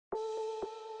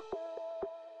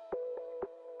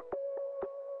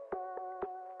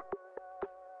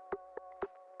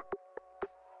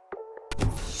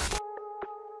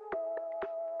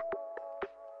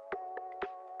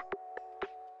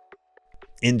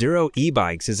Enduro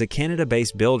Bikes is a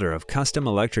Canada-based builder of custom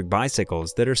electric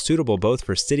bicycles that are suitable both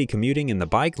for city commuting in the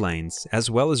bike lanes as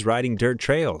well as riding dirt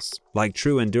trails, like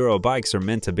true Enduro bikes are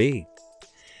meant to be.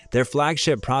 Their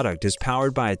flagship product is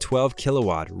powered by a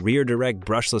 12-kilowatt rear-direct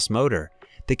brushless motor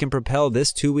that can propel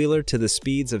this two-wheeler to the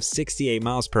speeds of 68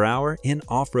 miles per hour in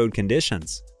off-road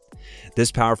conditions.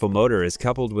 This powerful motor is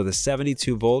coupled with a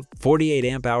 72-volt,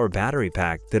 48-amp-hour battery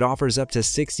pack that offers up to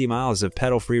 60 miles of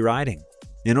pedal-free riding.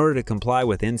 In order to comply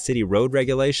with in-city road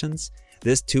regulations,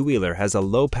 this two-wheeler has a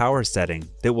low power setting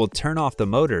that will turn off the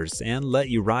motors and let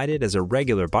you ride it as a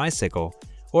regular bicycle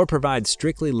or provide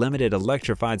strictly limited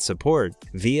electrified support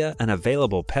via an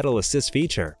available pedal assist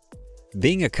feature.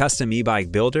 Being a custom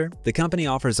e-bike builder, the company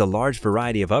offers a large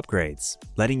variety of upgrades,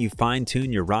 letting you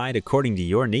fine-tune your ride according to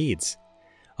your needs.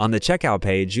 On the checkout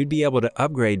page, you'd be able to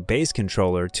upgrade base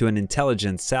controller to an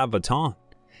intelligent Sav-Votant.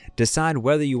 Decide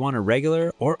whether you want a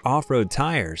regular or off-road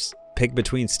tires, pick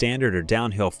between standard or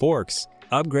downhill forks,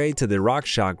 upgrade to the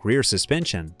RockShox rear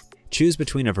suspension, choose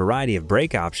between a variety of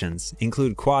brake options,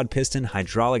 include quad-piston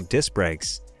hydraulic disc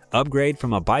brakes, upgrade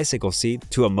from a bicycle seat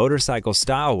to a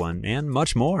motorcycle-style one, and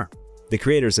much more. The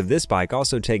creators of this bike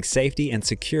also take safety and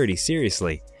security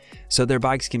seriously, so their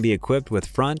bikes can be equipped with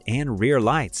front and rear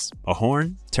lights, a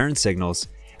horn, turn signals,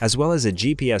 as well as a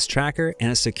GPS tracker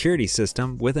and a security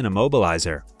system with an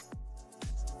immobilizer.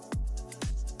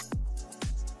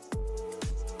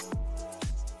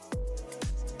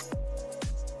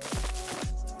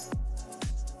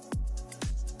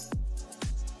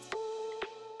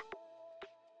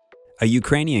 A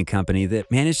Ukrainian company that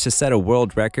managed to set a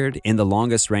world record in the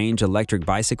longest range electric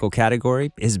bicycle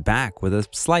category is back with a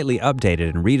slightly updated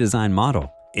and redesigned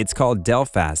model. It's called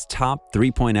Delfast Top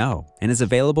 3.0 and is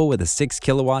available with a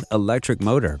 6-kilowatt electric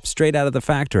motor straight out of the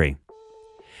factory.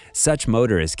 Such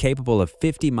motor is capable of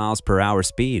 50 miles per hour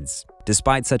speeds.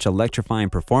 Despite such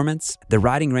electrifying performance, the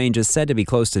riding range is said to be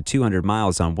close to 200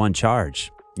 miles on one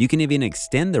charge. You can even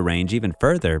extend the range even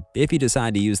further if you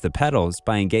decide to use the pedals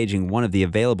by engaging one of the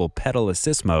available pedal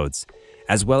assist modes,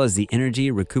 as well as the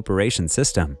energy recuperation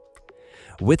system.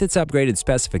 With its upgraded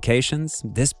specifications,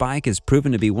 this bike is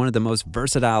proven to be one of the most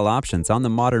versatile options on the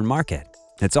modern market.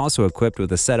 It's also equipped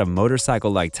with a set of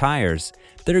motorcycle-like tires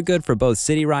that are good for both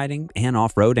city riding and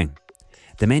off-roading.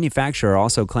 The manufacturer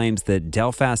also claims that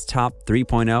Delfast Top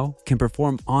 3.0 can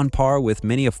perform on par with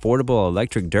many affordable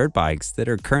electric dirt bikes that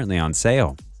are currently on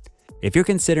sale. If you're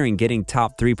considering getting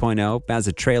Top 3.0 as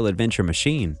a trail adventure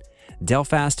machine,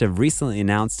 Delfast have recently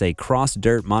announced a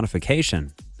cross-dirt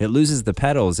modification. It loses the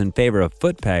pedals in favor of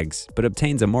foot pegs but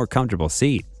obtains a more comfortable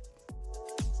seat.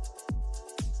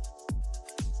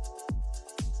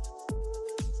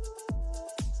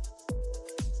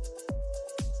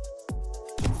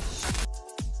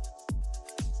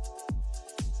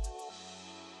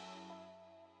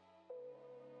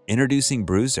 Introducing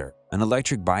Bruiser, an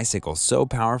electric bicycle so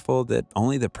powerful that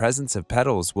only the presence of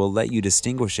pedals will let you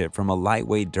distinguish it from a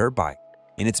lightweight dirt bike.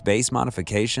 In its base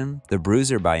modification, the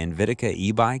Bruiser by Enduro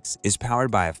e-bikes is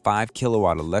powered by a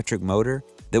 5-kilowatt electric motor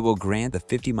that will grant the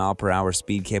 50-mile-per-hour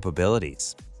speed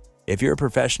capabilities. If you're a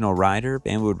professional rider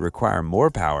and would require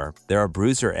more power, there are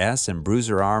Bruiser S and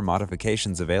Bruiser R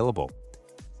modifications available.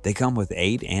 They come with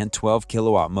 8 and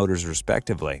 12-kilowatt motors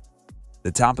respectively.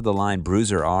 The top-of-the-line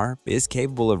Bruiser R is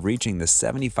capable of reaching the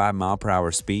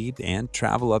 75-mile-per-hour speed and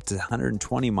travel up to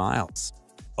 120 miles,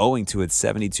 owing to its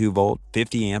 72-volt,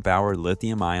 50-amp-hour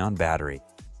lithium-ion battery.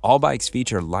 All bikes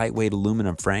feature lightweight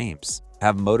aluminum frames,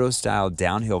 have moto-style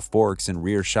downhill forks and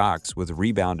rear shocks with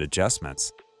rebound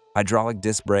adjustments, hydraulic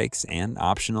disc brakes, and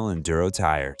optional enduro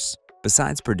tires.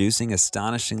 Besides producing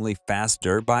astonishingly fast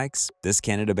dirt bikes, this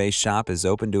Canada-based shop is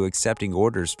open to accepting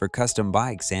orders for custom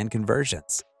bikes and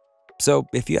conversions. So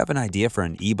if you have an idea for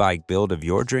an e-bike build of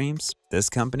your dreams, this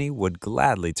company would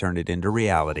gladly turn it into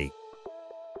reality.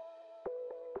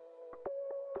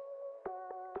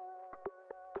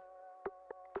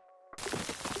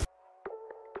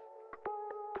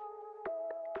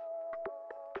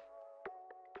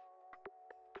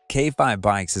 K5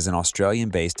 Bikes is an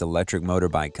Australian-based electric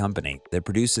motorbike company that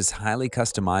produces highly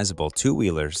customizable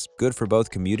two-wheelers good for both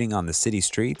commuting on the city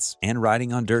streets and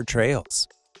riding on dirt trails.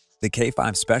 The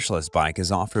K5 Specialist bike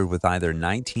is offered with either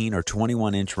 19 or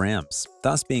 21-inch rims,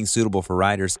 thus being suitable for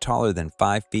riders taller than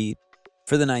 5 feet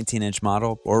for the 19-inch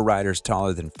model or riders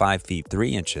taller than 5 feet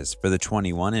 3 inches for the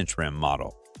 21-inch rim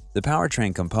model. The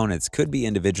powertrain components could be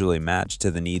individually matched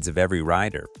to the needs of every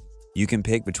rider. You can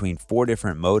pick between 4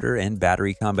 different motor and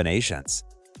battery combinations.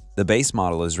 The base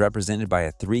model is represented by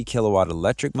a 3-kilowatt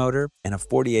electric motor and a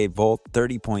 48-volt,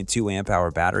 30.2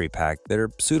 amp-hour battery pack that are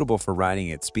suitable for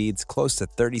riding at speeds close to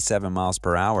 37 miles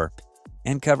per hour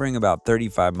and covering about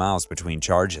 35 miles between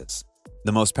charges.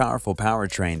 The most powerful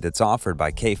powertrain that's offered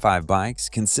by K5 Bikes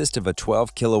consists of a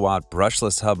 12-kilowatt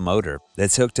brushless hub motor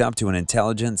that's hooked up to an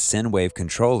intelligent SynWave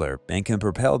controller and can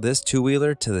propel this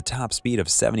two-wheeler to the top speed of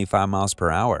 75 miles per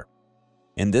hour.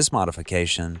 In this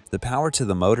modification, the power to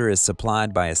the motor is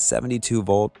supplied by a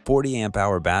 72-volt,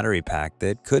 40-amp-hour battery pack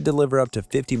that could deliver up to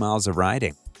 50 miles of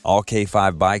riding. All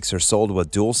K5 bikes are sold with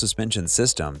dual suspension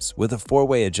systems with a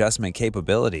 4-way adjustment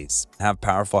capabilities, have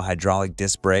powerful hydraulic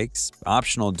disc brakes,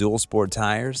 optional dual sport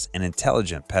tires, and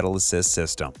intelligent pedal assist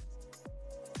system.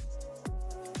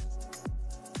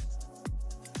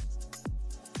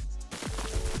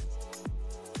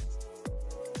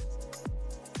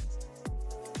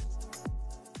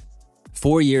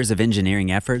 Four years of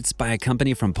engineering efforts by a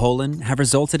company from Poland have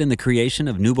resulted in the creation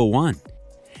of NubaOne.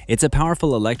 It's a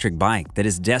powerful electric bike that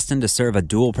is destined to serve a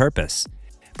dual purpose: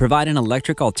 provide an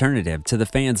electric alternative to the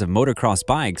fans of motocross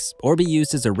bikes or be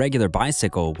used as a regular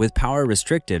bicycle with power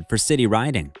restricted for city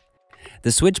riding.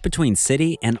 The switch between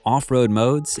city and off-road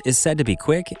modes is said to be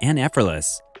quick and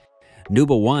effortless.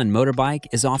 NubaOne motorbike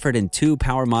is offered in two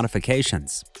power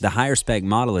modifications. The higher spec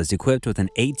model is equipped with an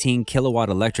 18-kilowatt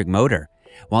electric motor,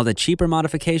 while the cheaper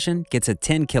modification gets a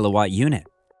 10-kilowatt unit.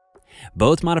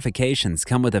 Both modifications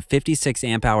come with a 56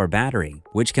 amp-hour battery,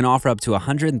 which can offer up to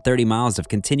 130 miles of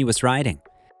continuous riding.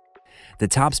 The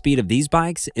top speed of these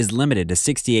bikes is limited to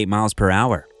 68 miles per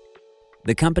hour.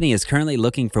 The company is currently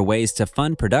looking for ways to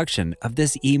fund production of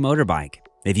this e-motorbike.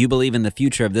 If you believe in the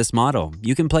future of this model,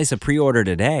 you can place a pre-order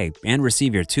today and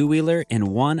receive your two-wheeler in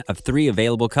one of 3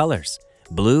 available colors: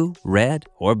 blue, red,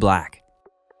 or black.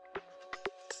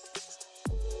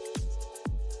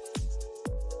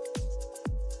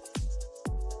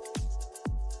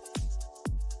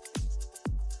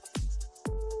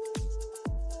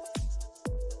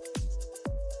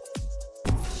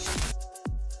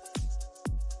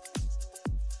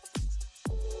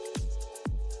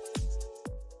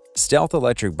 Stealth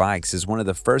Electric Bikes is one of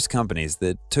the first companies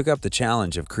that took up the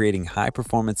challenge of creating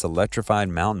high-performance electrified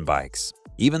mountain bikes.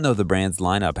 Even though the brand's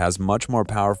lineup has much more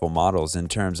powerful models in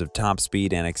terms of top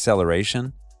speed and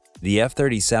acceleration, the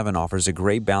F37 offers a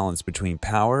great balance between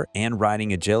power and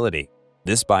riding agility.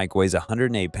 This bike weighs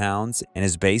 108 pounds and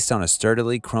is based on a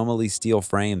sturdily chromoly steel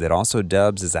frame that also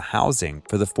dubs as a housing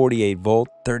for the 48-volt,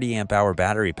 30-amp-hour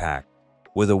battery pack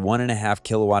with a 1.5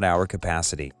 kilowatt-hour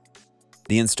capacity.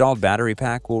 The installed battery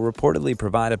pack will reportedly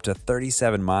provide up to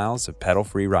 37 miles of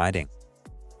pedal-free riding.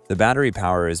 The battery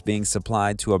power is being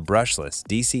supplied to a brushless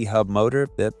DC hub motor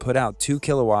that put out 2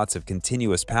 kilowatts of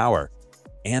continuous power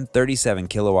and 37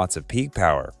 kilowatts of peak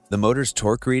power. The motor's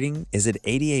torque reading is at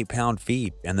 88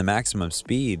 pound-feet, and the maximum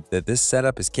speed that this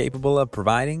setup is capable of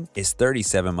providing is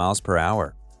 37 miles per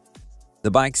hour. The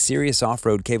bike's serious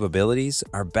off-road capabilities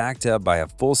are backed up by a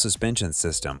full suspension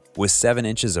system with 7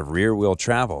 inches of rear-wheel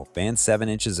travel and 7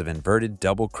 inches of inverted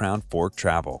double-crown fork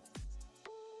travel.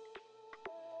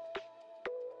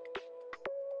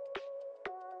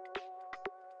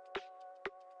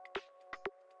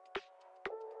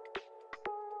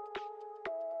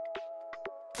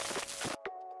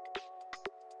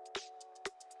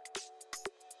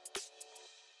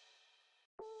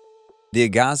 The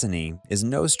Agazini is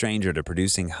no stranger to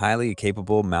producing highly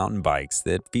capable mountain bikes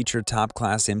that feature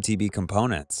top-class MTB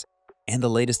components and the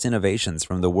latest innovations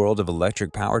from the world of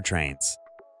electric powertrains.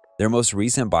 Their most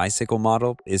recent bicycle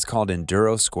model is called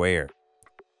Enduro Square.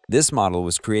 This model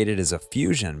was created as a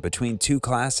fusion between two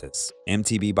classes,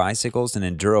 MTB bicycles and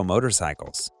enduro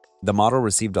motorcycles. The model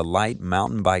received a light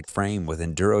mountain bike frame with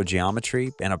enduro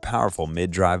geometry and a powerful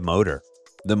mid-drive motor.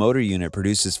 The motor unit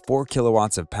produces 4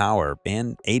 kilowatts of power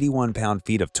and 81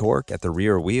 pound-feet of torque at the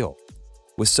rear wheel.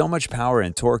 With so much power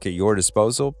and torque at your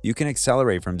disposal, you can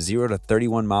accelerate from 0 to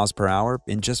 31 miles per hour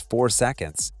in just 4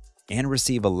 seconds and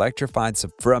receive electrified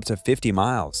for up to 50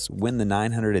 miles when the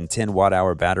 910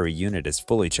 watt-hour battery unit is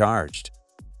fully charged.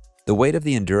 The weight of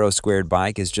the Enduro Squared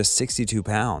bike is just 62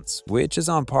 pounds, which is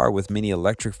on par with many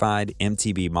electrified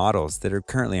MTB models that are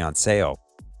currently on sale.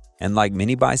 And like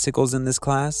many bicycles in this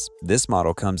class, this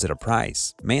model comes at a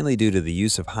price, mainly due to the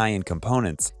use of high-end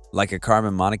components like a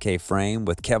carbon monocoque frame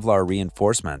with Kevlar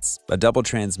reinforcements, a double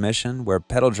transmission where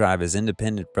pedal drive is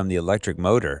independent from the electric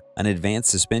motor, an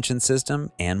advanced suspension system,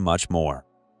 and much more.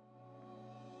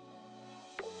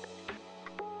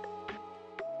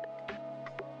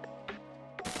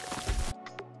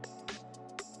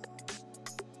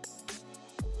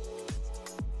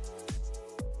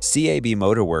 CAB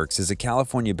Motorworks is a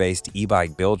California-based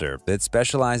e-bike builder that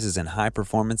specializes in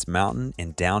high-performance mountain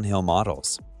and downhill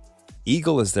models.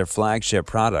 Eagle is their flagship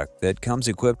product that comes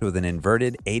equipped with an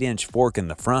inverted 8-inch fork in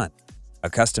the front. a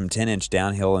custom 10-inch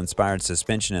downhill-inspired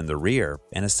suspension in the rear,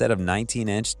 and a set of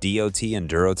 19-inch DOT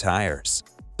Enduro tires.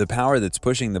 The power that's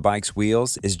pushing the bike's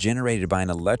wheels is generated by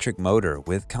an electric motor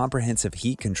with comprehensive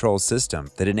heat control system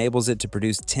that enables it to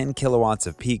produce 10 kilowatts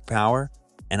of peak power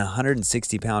and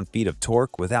 160 pound-feet of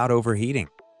torque without overheating.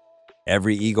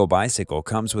 Every Eagle bicycle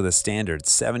comes with a standard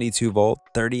 72-volt,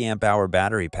 30-amp-hour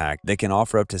battery pack that can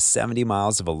offer up to 70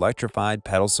 miles of electrified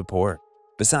pedal support.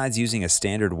 Besides using a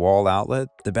standard wall outlet,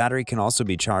 the battery can also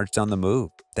be charged on the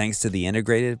move, thanks to the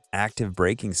integrated active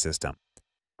braking system.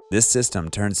 This system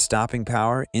turns stopping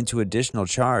power into additional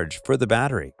charge for the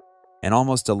battery and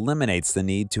almost eliminates the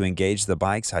need to engage the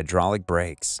bike's hydraulic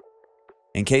brakes.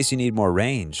 In case you need more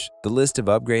range, the list of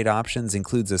upgrade options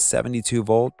includes a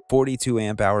 72-volt,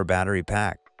 42-amp-hour battery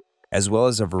pack, as well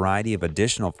as a variety of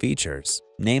additional features,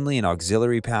 namely an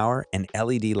auxiliary power and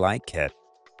LED light kit,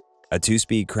 a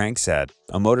 2-speed crankset,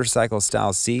 a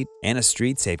motorcycle-style seat, and a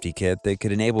street safety kit that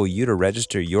could enable you to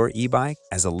register your e-bike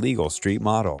as a legal street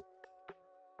model.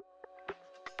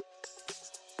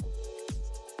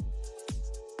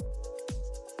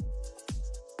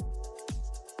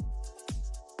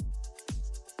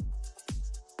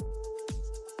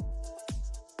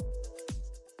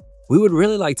 We would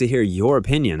really like to hear your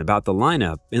opinion about the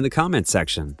lineup in the comments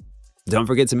section. Don't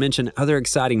forget to mention other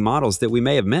exciting models that we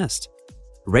may have missed.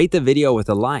 Rate the video with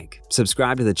a like,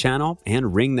 subscribe to the channel,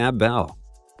 and ring that bell.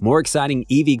 More exciting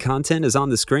EV content is on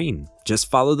the screen.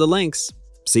 Just follow the links.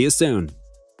 See you soon.